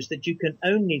challenge is that you can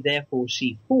only therefore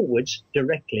see forwards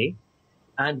directly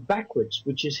and backwards,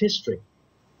 which is history.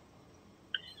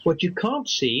 What you can't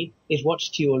see is what's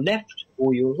to your left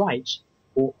or your right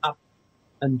or up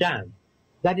and down.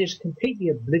 That is completely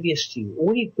oblivious to you.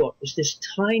 All you've got is this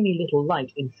tiny little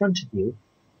light in front of you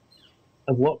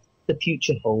of what the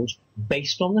future holds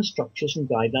based on the structures and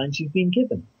guidelines you've been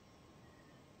given.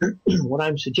 What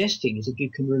I'm suggesting is that you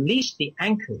can release the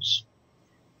anchors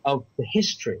of the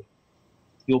history,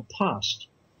 your past,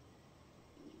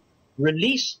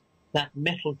 release that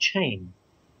metal chain,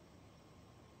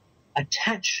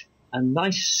 attach a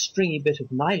nice stringy bit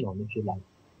of nylon, if you like,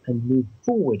 and move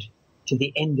forward to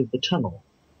the end of the tunnel.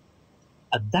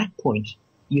 At that point,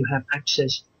 you have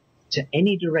access to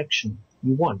any direction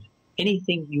you want,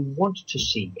 anything you want to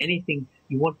see, anything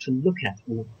you want to look at,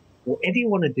 or whatever you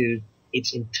want to do,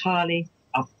 it's entirely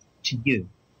up to you.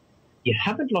 You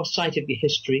haven't lost sight of your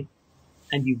history,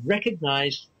 and you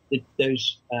recognize that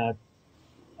those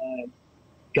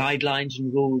guidelines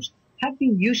and rules have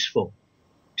been useful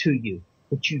to you,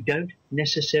 but you don't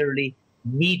necessarily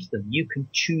need them. You can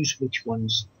choose which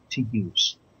ones to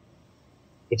use.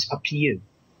 It's up to you.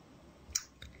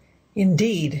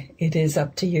 Indeed, it is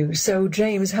up to you. So,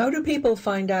 James, how do people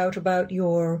find out about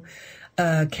your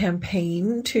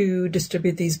campaign to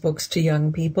distribute these books to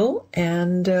young people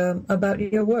and about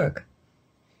your work?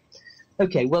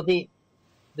 Okay, well, the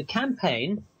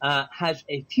campaign has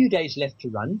a few days left to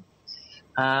run.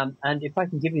 And if I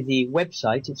can give you the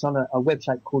website, it's on a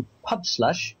website called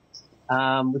PubSlush,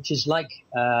 which is like,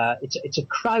 it's a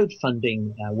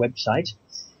crowdfunding website.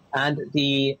 And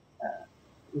the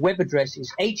web address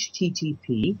is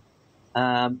http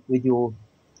with your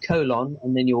colon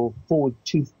and then your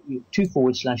two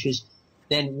forward slashes.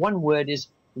 Then one word is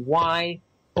why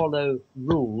follow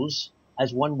rules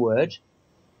as one word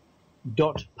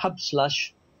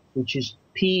 .pubslush, which is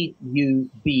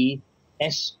PUBSLUSH,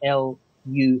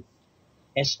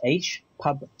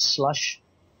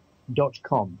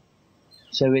 pubslush.com.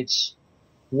 So it's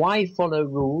why follow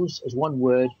rules as one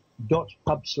word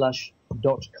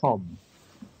 .pubslush.com.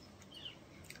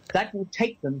 That will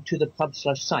take them to the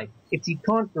PubSlush site. If you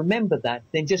can't remember that,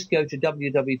 then just go to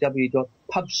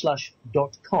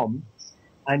www.pubslush.com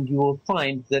and you will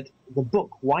find that the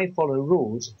book, Why Follow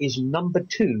Rules, is number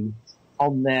 2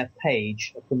 on their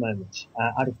page at the moment.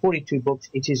 Out of 42 books,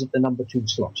 it is at the number 2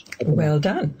 slot. Well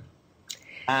done.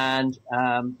 And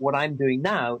what I'm doing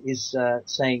now is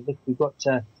saying, look, we've got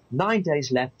 9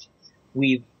 days left.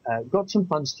 We've got some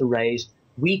funds to raise.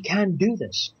 We can do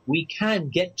this. We can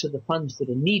get to the funds that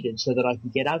are needed so that I can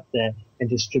get out there and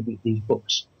distribute these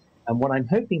books. And what I'm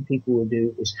hoping people will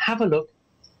do is have a look,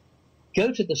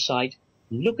 go to the site,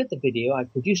 look at the video. I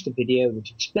produced a video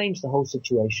which explains the whole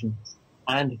situation,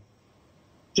 and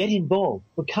get involved,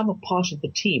 become a part of the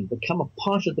team, become a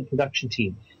part of the production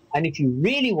team. And if you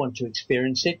really want to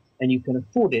experience it and you can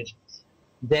afford it,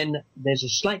 then there's a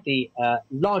slightly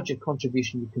larger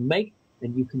contribution you can make,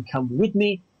 and you can come with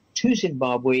me to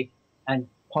Zimbabwe and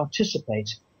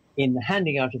participate in the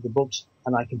handing out of the books,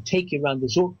 and I can take you around the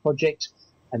Zork project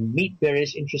and meet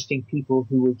various interesting people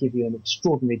who will give you an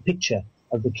extraordinary picture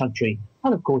of the country.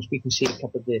 And of course, we can see a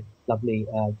couple of the lovely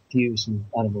views and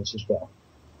animals as well.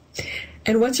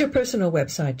 And what's your personal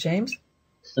website, James?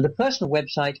 And the personal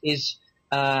website is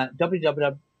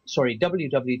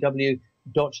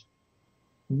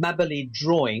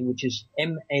www.maberlydrawing, which is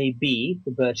M-A-B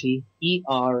for Bertie,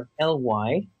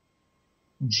 E-R-L-Y,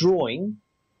 drawing,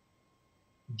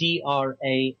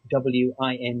 D-R-A-W-I-N-G,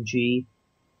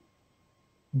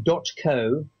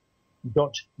 .co.uk.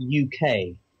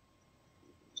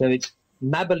 So it's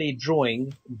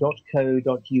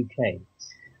maberlydrawing.co.uk.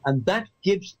 And that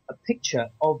gives a picture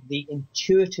of the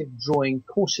intuitive drawing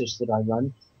courses that I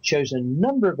run, shows a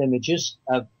number of images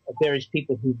of various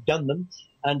people who've done them,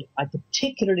 and I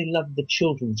particularly love the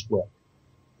children's work.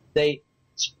 They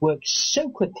work so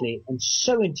quickly and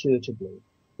so intuitively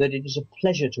that it is a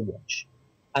pleasure to watch.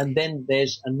 And then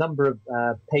there's a number of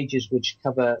pages which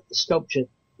cover the sculpture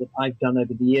that I've done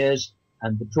over the years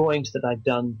and the drawings that I've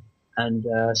done and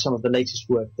some of the latest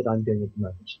work that I'm doing at the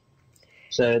moment.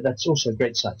 So that's also a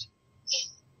great site.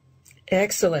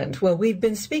 Excellent. Well, we've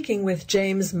been speaking with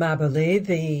James Maberly,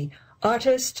 the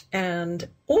artist and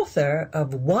author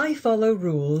of Why Follow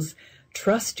Rules,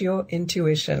 Trust Your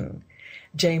Intuition.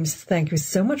 James, thank you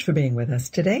so much for being with us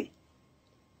today.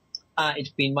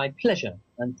 It's been my pleasure,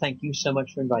 and thank you so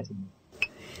much for inviting me.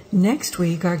 Next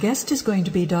week, our guest is going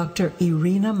to be Dr.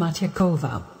 Irina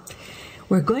Matyakova.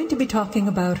 We're going to be talking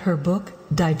about her book,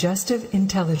 Digestive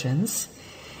Intelligence.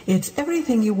 It's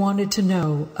everything you wanted to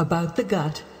know about the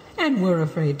gut and were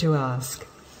afraid to ask.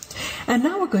 And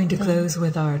now we're going to close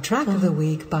with our track of the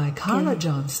week by Cara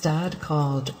Johnstad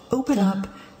called Open Up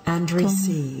and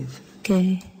Receive.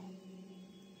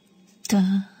 Da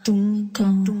dum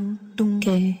dum dum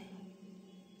gay.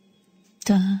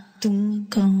 Da dum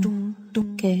dum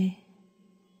dum gay.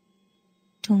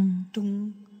 Dum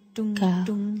dum dum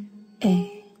dum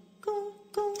a.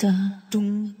 Da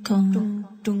dum dum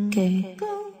dum gay.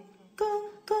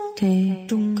 Day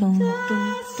dum dum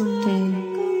dum day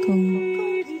gum.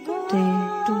 Day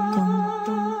dum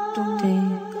dum day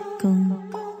gum.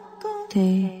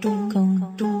 Day dum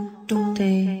dum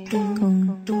day gum.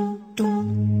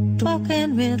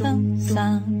 Walking rhythm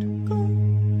sound.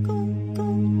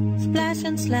 Splash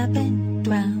and slapping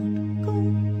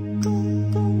ground.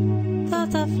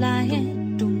 Thoughts are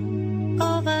flying,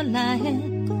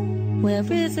 overlying. Where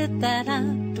is it that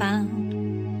I'm found?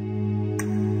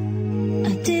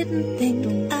 I didn't think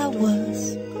I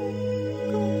was.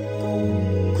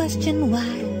 Question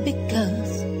why?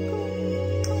 Because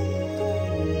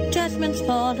judgment's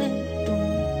falling.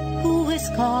 Who is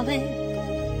calling?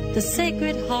 The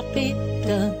sacred heartbeat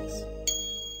does.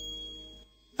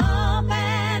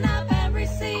 Open up and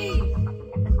receive.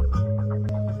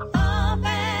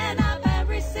 Open up and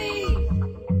receive.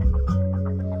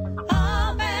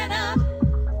 Open up.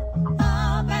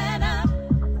 Open up.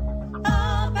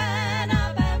 Open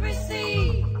up and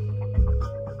receive.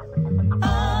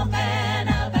 Open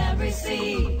up and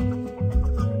receive.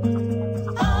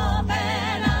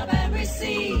 Open up and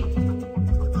receive.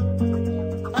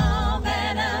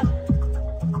 Open up.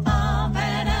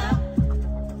 Open up.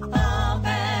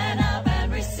 Open up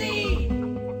and receive.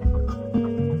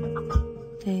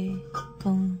 Day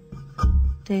gone.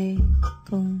 Day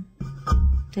gone.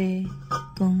 Day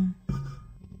gone.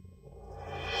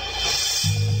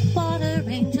 Water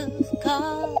angels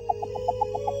call.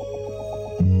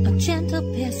 A gentle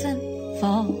piercing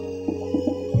fall.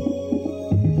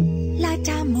 Light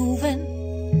time moving.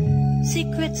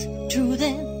 Secrets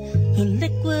truthing. Her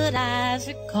liquid eyes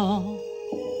recall.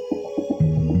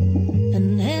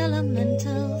 An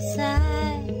elemental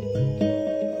sigh.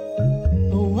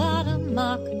 A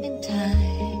watermark in time.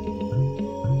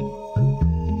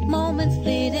 Moments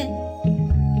fleeting.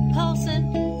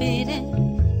 Pulsing, beating.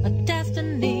 A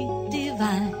destiny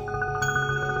divine.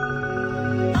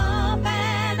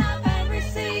 Open up and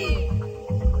receive.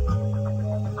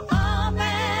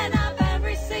 Open up and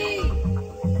receive.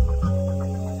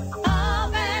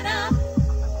 Open up.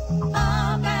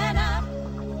 Open up.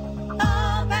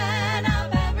 Open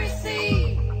up and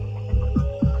receive.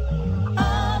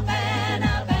 Open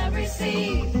up and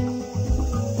receive.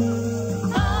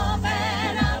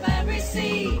 Open up and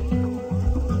receive.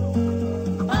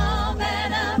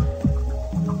 Open up.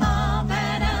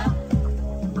 Open up.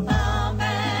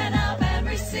 Open up and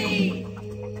receive.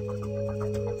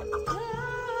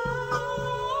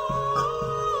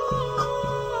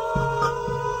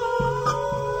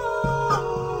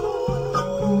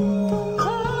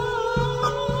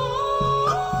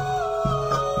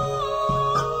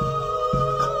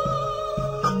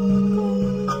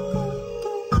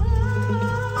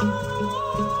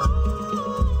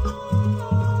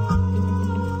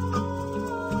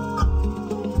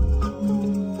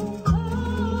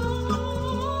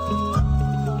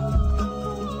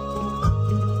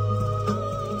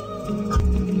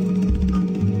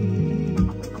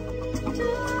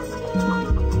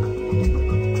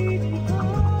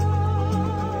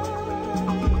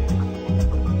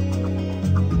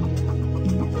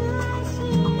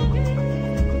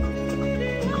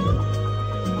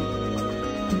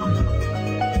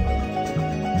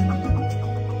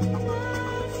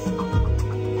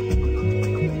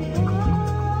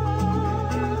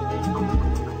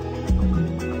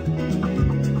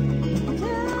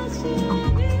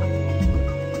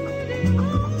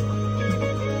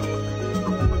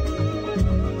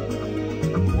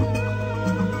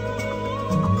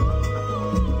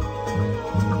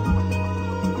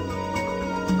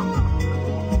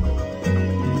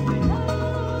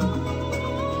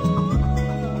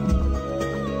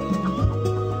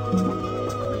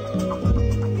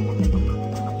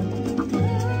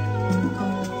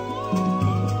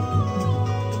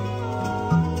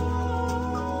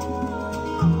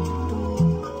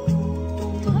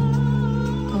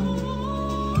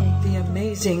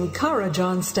 Cara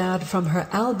Johnstad from her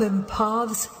album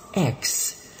Paths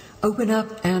X. Open Up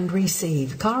and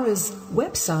Receive. Cara's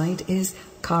website is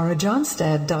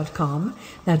carajohnstad.com.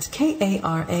 That's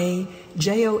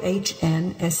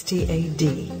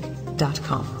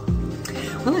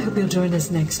KARAJOHNSTAD.com. Well, I hope you'll join us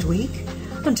next week.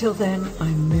 Until then,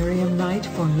 I'm Miriam Knight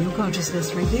for New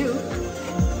Consciousness Review.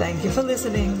 Thank you for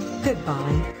listening.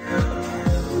 Goodbye.